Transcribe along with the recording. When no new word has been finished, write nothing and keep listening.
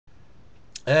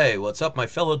Hey, what's up, my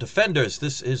fellow defenders?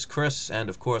 This is Chris, and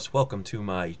of course, welcome to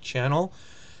my channel.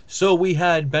 So, we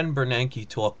had Ben Bernanke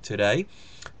talk today,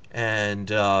 and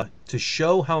to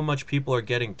show how much people are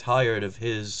getting tired of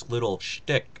his little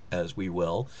shtick, as we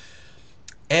will,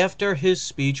 after his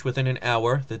speech within an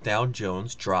hour, the Dow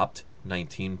Jones dropped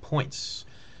 19 points.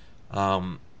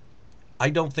 Um,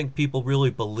 I don't think people really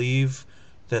believe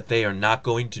that they are not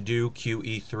going to do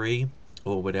QE3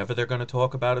 or whatever they're going to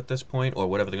talk about at this point, or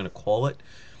whatever they're going to call it.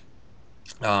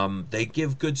 They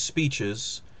give good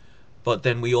speeches, but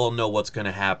then we all know what's going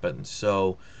to happen.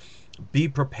 So be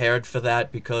prepared for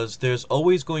that because there's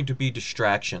always going to be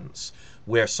distractions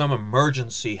where some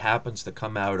emergency happens to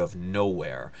come out of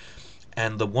nowhere.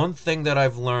 And the one thing that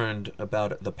I've learned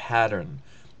about the pattern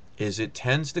is it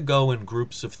tends to go in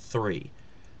groups of three,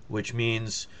 which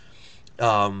means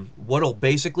what'll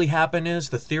basically happen is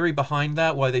the theory behind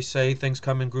that, why they say things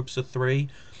come in groups of three,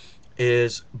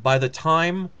 is by the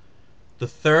time the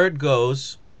third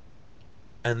goes,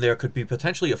 and there could be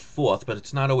potentially a fourth, but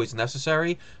it's not always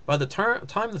necessary. By the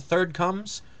time the third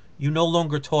comes, you no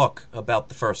longer talk about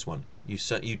the first one.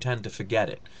 You tend to forget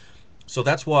it. So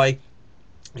that's why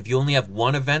if you only have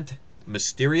one event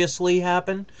mysteriously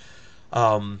happen,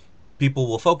 um, people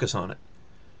will focus on it.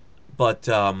 But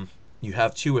you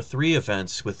have two or three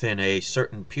events within a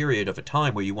certain period of a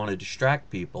time where you want to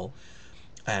distract people,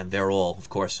 and they're all, of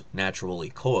course, naturally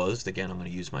caused. Again, I'm going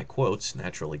to use my quotes,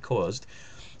 naturally caused,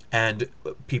 and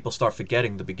people start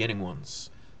forgetting the beginning ones.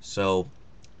 So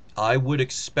I would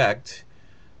expect,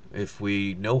 if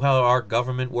we know how our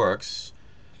government works,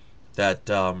 that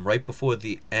right before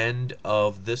the end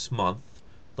of this month,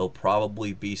 there'll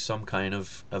probably be some kind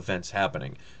of events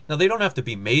happening. Now, they don't have to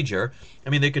be major. I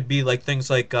mean, they could be like things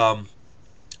like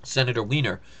Senator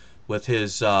Weiner with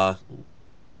his, you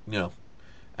know,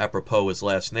 apropos his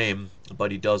last name,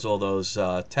 but he does all those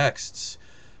texts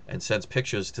and sends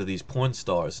pictures to these porn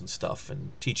stars and stuff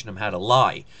and teaching them how to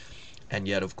lie. And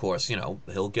yet, of course,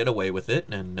 he'll get away with it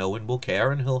and no one will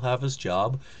care and he'll have his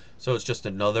job. So it's just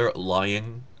another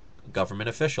lying government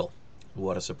official.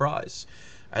 What a surprise.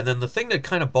 And then the thing that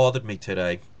kind of bothered me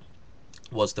today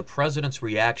was the president's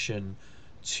reaction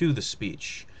to the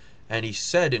speech. And he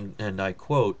said, and I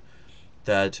quote,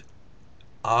 that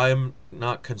I'm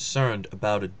not concerned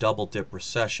about a double dip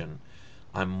recession.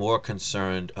 I'm more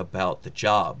concerned about the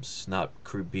jobs not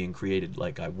being created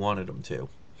like I wanted them to.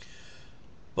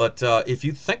 But if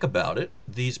you think about it,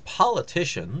 these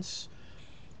politicians,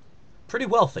 pretty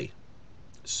wealthy.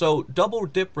 So double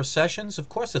dip recessions, of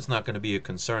course, it's not going to be a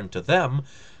concern to them.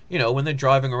 When they're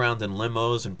driving around in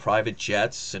limos and private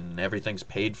jets and everything's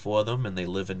paid for them and they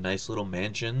live in nice little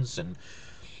mansions and,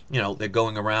 they're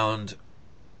going around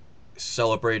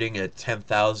celebrating at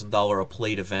 $10,000 a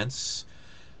plate events.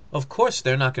 Of course,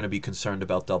 they're not going to be concerned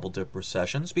about double dip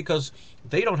recessions because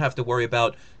they don't have to worry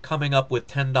about coming up with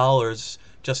 $10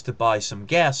 just to buy some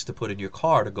gas to put in your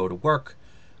car to go to work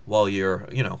while you're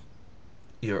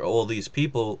all these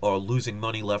people are losing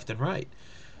money left and right.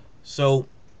 So,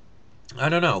 I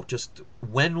don't know, just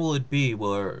when will it be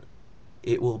where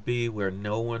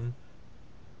no one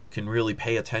can really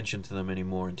pay attention to them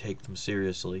anymore and take them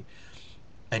seriously?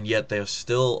 And yet they're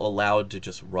still allowed to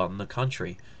just run the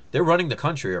country. They're running the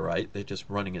country, all right. They're just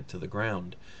running it to the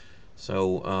ground.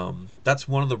 So that's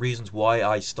one of the reasons why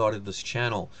I started this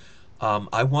channel.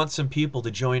 I want some people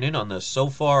to join in on this. So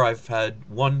far, I've had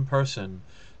one person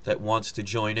that wants to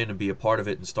join in and be a part of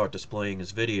it and start displaying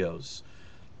his videos.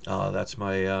 That's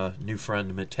my new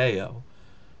friend Mateo.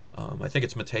 I think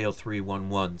it's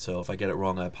Mateo311, so if I get it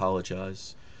wrong, I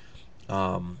apologize.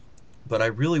 But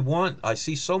I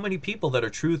see so many people that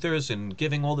are truthers and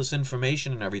giving all this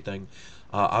information and everything.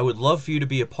 I would love for you to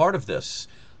be a part of this.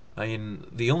 I mean,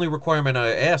 the only requirement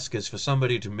I ask is for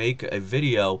somebody to make a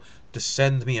video to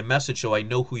send me a message so I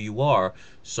know who you are,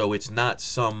 so it's not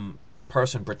some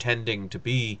person pretending to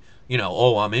be,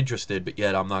 oh, I'm interested, but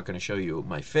yet I'm not going to show you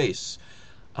my face.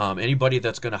 Anybody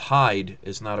that's going to hide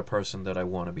is not a person that I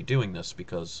want to be doing this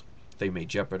because they may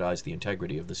jeopardize the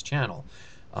integrity of this channel.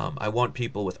 I want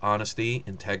people with honesty,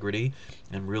 integrity,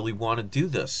 and really want to do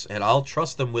this. And I'll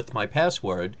trust them with my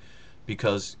password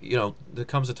because, there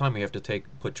comes a time we have to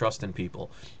put trust in people.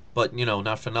 But,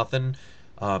 not for nothing,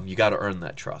 you got to earn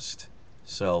that trust.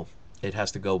 So it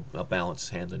has to go a balance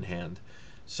hand in hand.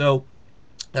 So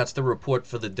that's the report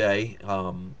for the day.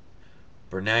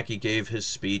 Bernanke gave his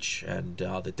speech, and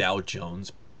the Dow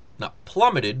Jones not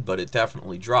plummeted, but it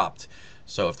definitely dropped.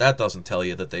 So if that doesn't tell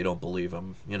you that they don't believe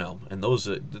him, and those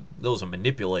are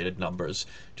manipulated numbers.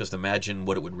 Just imagine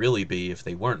what it would really be if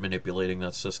they weren't manipulating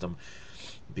that system.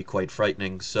 It'd be quite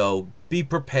frightening. So be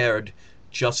prepared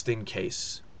just in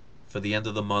case. for the end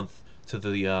of the month to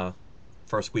the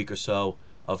first week or so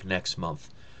of next month.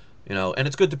 And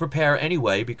it's good to prepare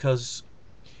anyway, because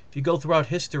if you go throughout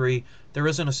history, there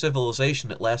isn't a civilization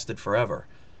that lasted forever.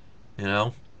 You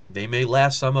know, they may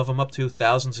last, some of them, up to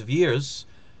thousands of years.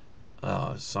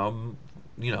 Some,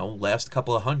 last a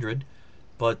couple of hundred,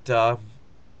 but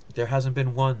there hasn't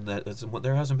been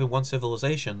one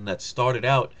civilization that started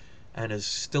out and is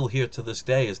still here to this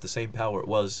day as the same power it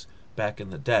was back in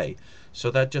the day.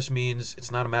 So that just means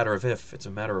it's not a matter of if, it's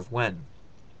a matter of when.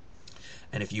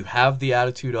 And if you have the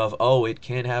attitude of, oh, it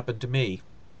can't happen to me,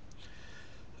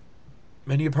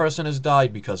 many a person has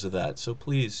died because of that. So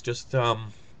please, just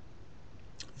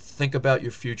think about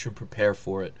your future and prepare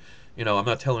for it. I'm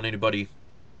not telling anybody,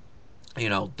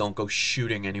 don't go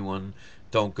shooting anyone,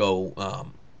 don't go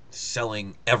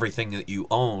selling everything that you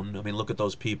own. I mean, look at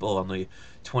those people on the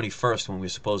 21st when we were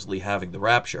supposedly having the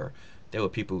rapture. They were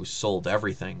people who sold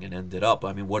everything and ended up,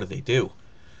 I mean, what do they do?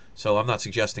 So I'm not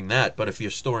suggesting that, but if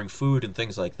you're storing food and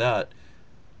things like that,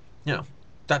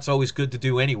 that's always good to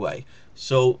do anyway.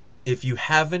 So if you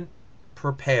haven't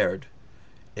prepared,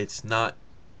 it's not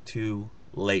too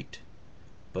late,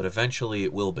 but eventually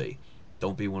it will be.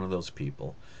 Don't be one of those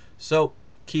people. So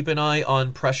keep an eye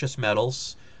on precious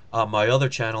metals. My other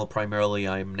channel, primarily,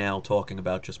 I'm now talking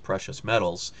about just precious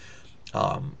metals.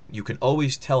 You can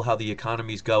always tell how the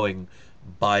economy's going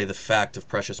by the fact of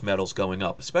precious metals going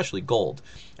up, especially gold.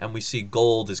 And we see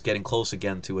gold is getting close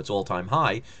again to its all-time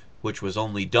high, which was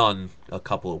only done a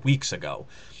couple of weeks ago.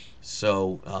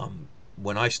 So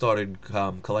when I started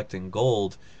collecting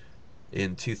gold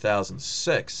in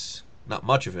 2006, not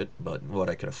much of it, but what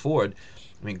I could afford,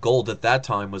 I mean, gold at that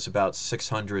time was about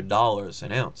 $600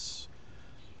 an ounce.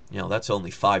 That's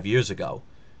only 5 years ago.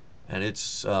 And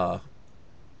it's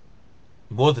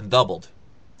more than doubled.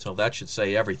 So that should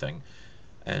say everything.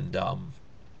 And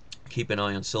keep an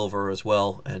eye on silver as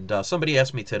well. And somebody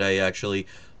asked me today, actually,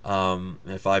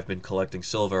 if I've been collecting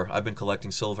silver. I've been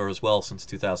collecting silver as well since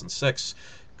 2006,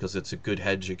 because it's a good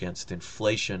hedge against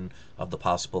inflation of the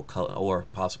possible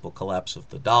collapse of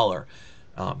the dollar,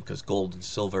 because gold and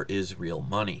silver is real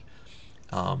money.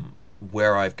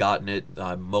 Where I've gotten it,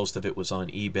 most of it was on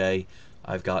eBay.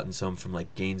 I've gotten some from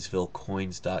like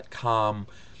GainesvilleCoins.com,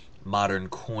 Modern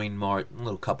Coin Mart, a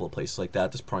little couple of places like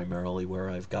that. That's primarily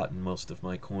where I've gotten most of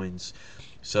my coins.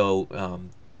 So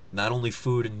not only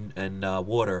food and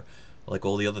water, like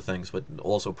all the other things, but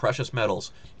also precious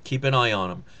metals. Keep an eye on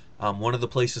them. One of the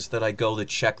places that I go to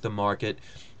check the market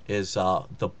is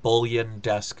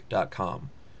thebulliondesk.com.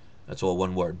 That's all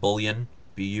one word. Bullion,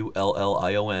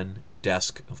 Bullion,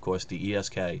 desk, of course,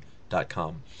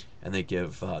 DESK.com. And they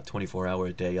give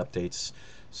 24-hour-a-day updates.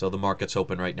 So the market's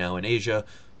open right now in Asia,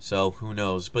 so who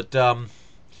knows. But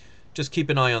just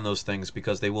keep an eye on those things,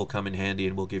 because they will come in handy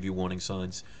and will give you warning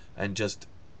signs. And just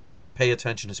pay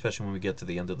attention, especially when we get to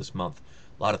the end of this month.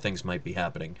 A lot of things might be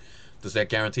happening. Does that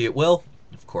guarantee it will?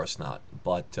 Of course not.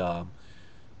 But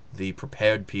the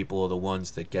prepared people are the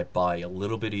ones that get by a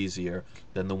little bit easier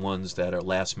than the ones that are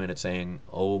last minute saying,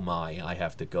 oh my, I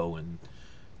have to go and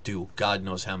do God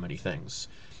knows how many things.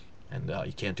 And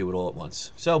you can't do it all at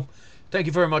once. So thank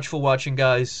you very much for watching,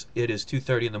 guys. It is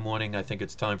 2:30 in the morning. I think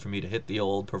it's time for me to hit the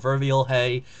old proverbial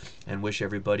hay and wish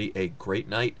everybody a great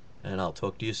night. And I'll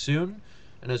talk to you soon.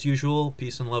 And as usual,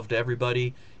 peace and love to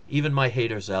everybody, even my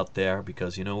haters out there,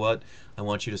 because you know what? I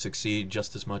want you to succeed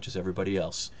just as much as everybody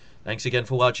else. Thanks again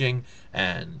for watching,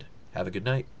 and have a good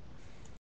night.